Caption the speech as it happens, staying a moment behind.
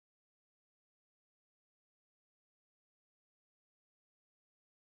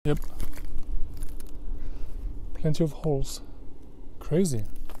Yep. Plenty of holes. Crazy.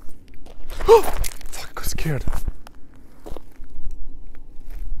 Fuck, I got scared.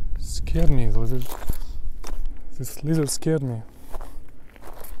 Scared me. This lizard scared me.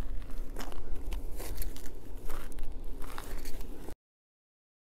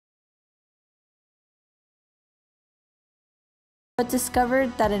 But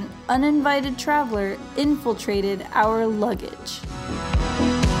discovered that an uninvited traveler infiltrated our luggage.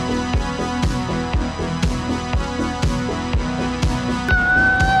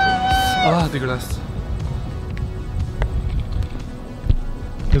 Ah, dégueulasse.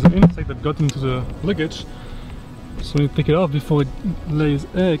 There's an insect that got into the luggage, so you take it off before it lays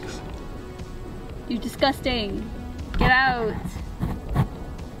eggs. You disgusting. Get out.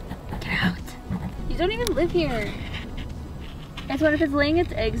 Get out. You don't even live here. Antoine, if it's laying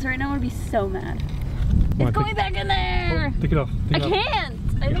its eggs right now, I'm gonna be so mad. It's going back in there! Oh, take it off. I can't!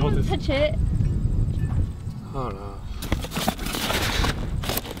 I don't want to touch it. Oh no.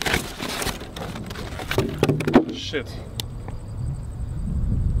 Shit.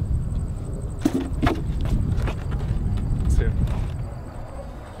 It's here.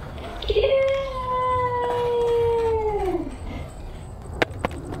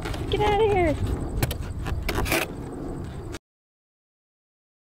 Get out of here!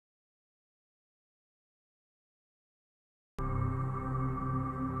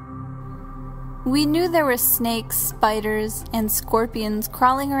 We knew there were snakes, spiders, and scorpions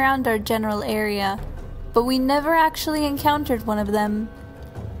crawling around our general area, but we never actually encountered one of them.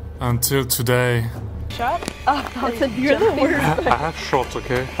 Until today. Shot? Oh god, you're the worst. I have shorts,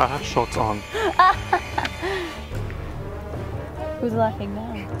 okay? I have shorts on. Who's laughing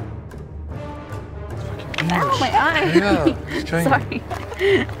now? Ow, my eye! Yeah, sorry.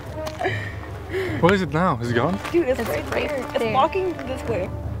 Where is it now? Is it gone? Dude, it's right there. It's walking this way.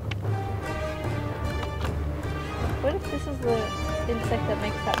 What if this is the insect that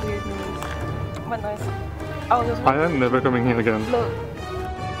makes that weird noise? What noise? Oh, there's one. I am never coming here again. Look.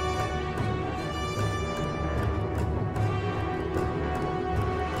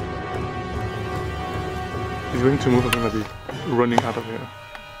 He's going to move, I'm gonna be running out of here.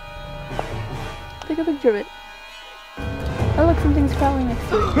 Take a picture of it. Oh look, something's crawling next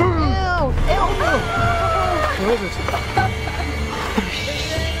to it. Ew! Ew! Where is it?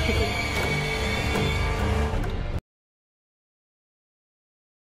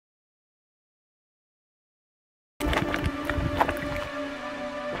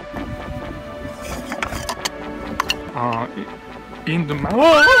 In the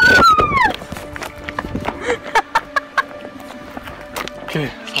mouth. Okay,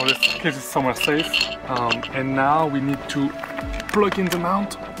 so let's get it somewhere safe. And now we need to plug in the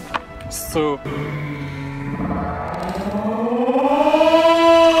mount. So.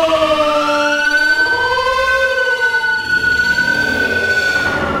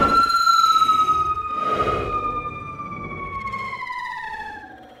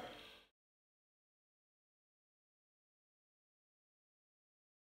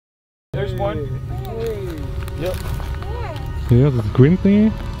 There's one. Yep. Yeah, this green thingy.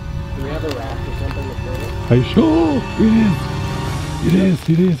 Do we have a raft or something to throw it? Are you sure? It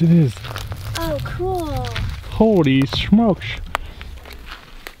is. It is. Oh, cool. Holy smokes.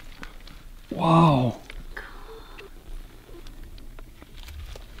 Wow.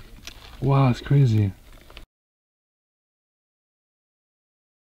 Wow, it's crazy.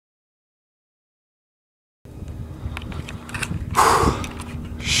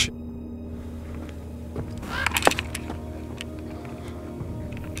 Shit.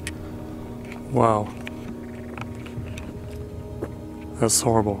 Wow. That's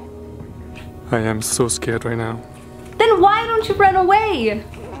horrible. I am so scared right now. Then why don't you run away?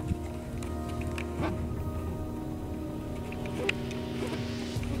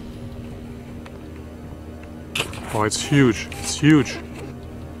 Oh, it's huge. It's huge.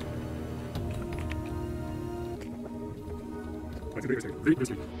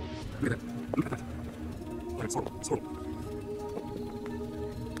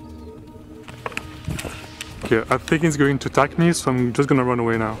 Okay, I think it's going to attack me, so I'm just gonna run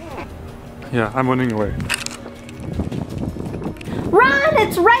away now. Yeah, I'm running away. Run!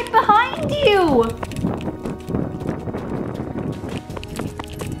 It's right behind you!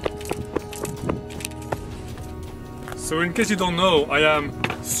 So in case you don't know, I am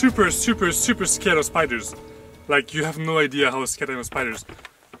super scared of spiders. Like, you have no idea how scared I am of spiders.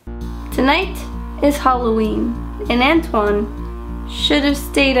 Tonight is Halloween, and Antoine should have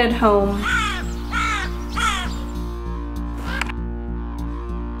stayed at home.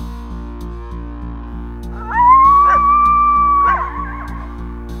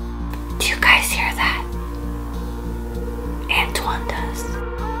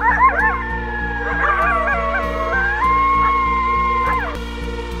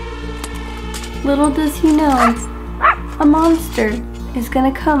 Little does he know, a monster is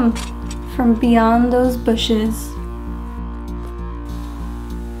gonna come from beyond those bushes.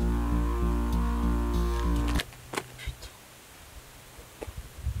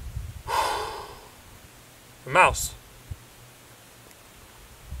 A mouse.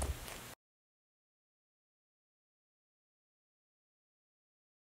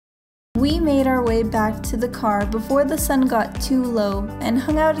 We made our way back to the car before the sun got too low and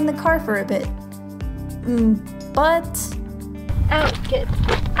hung out in the car for a bit. But... Out, kid.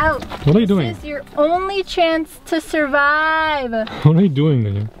 Out. What are you doing? This is your only chance to survive. What are you doing,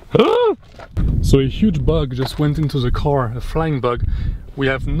 Dalia? So a huge bug just went into the car, a flying bug. We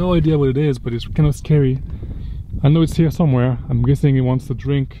have no idea what it is, but it's kind of scary. I know it's here somewhere. I'm guessing it wants the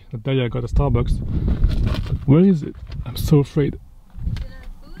drink that Dalia got at Starbucks. But where is it? I'm so afraid.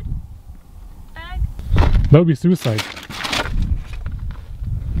 That would be suicide.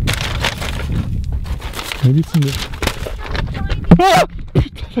 Maybe it's in this. Ah!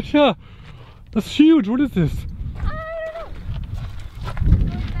 Yeah, that's huge. What is this?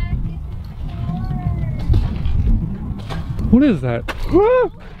 What is that?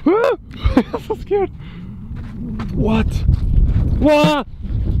 I'm so scared. What? What?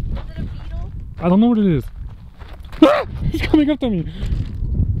 Is it a beetle? I don't know what it is. Ah! He's coming after me.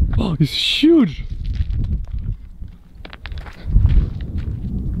 Oh, he's huge.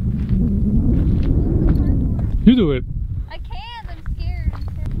 You do it. I can't, I'm scared.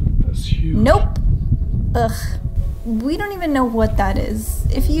 That's huge. Nope. Ugh. We don't even know what that is.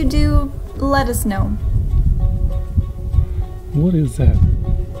 If you do, let us know. What is that?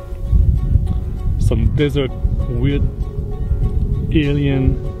 Some desert weird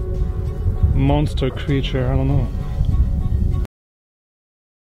alien monster creature, I don't know.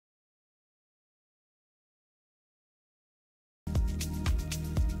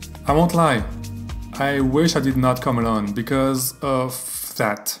 I won't lie. I wish I did not come alone because of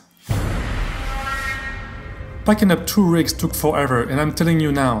that. Packing up 2 rigs took forever, and I'm telling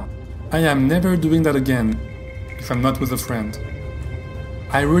you now, I am never doing that again if I'm not with a friend.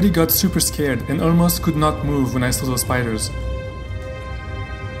 I really got super scared and almost could not move when I saw those spiders.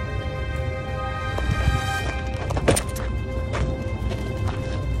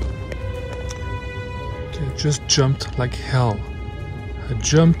 Okay, I just jumped like hell. I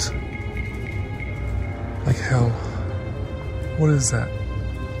jumped like hell. What is that?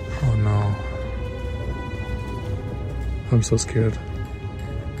 Oh no. I'm so scared.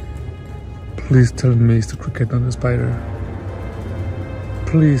 Please tell me it's the cricket, not a spider.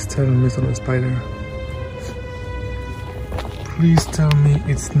 Please tell me it's not a spider. Please tell me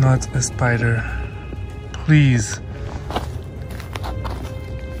it's not a spider. Please.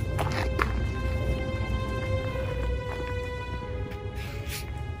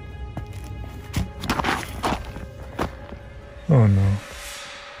 Oh no.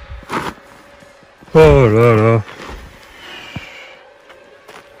 Oh no, no.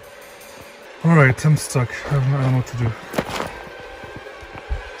 Alright, I'm stuck. I don't know what to do.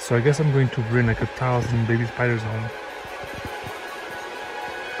 So I guess I'm going to bring like 1,000 baby spiders home.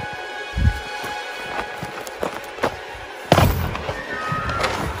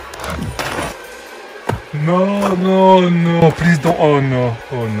 No, no, no, please don't. Oh no,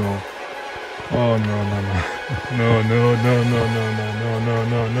 oh no. Oh no, no, no. No, no, no, no, no, no, no, no,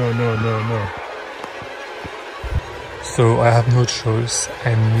 no, no, no, no, no. So I have no choice.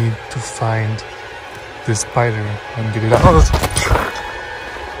 I need to find this spider and get it out.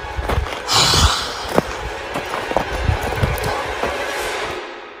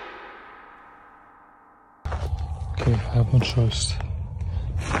 Okay, I have no choice.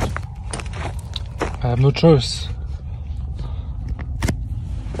 I have no choice.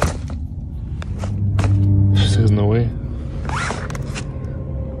 There's no way.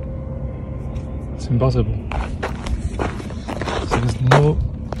 It's impossible. There's no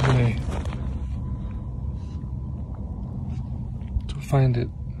way to find it.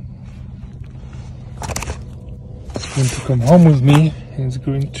 It's going to come home with me and it's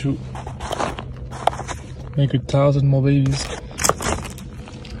going to make 1,000 more babies.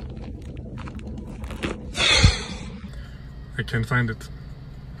 I can't find it.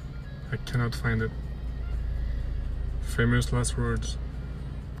 I cannot find it. Famous last words.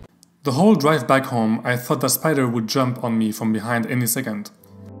 The whole drive back home, I thought the spider would jump on me from behind any second.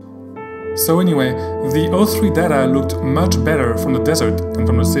 So anyway, the O3 data looked much better from the desert than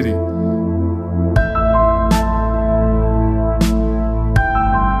from the city.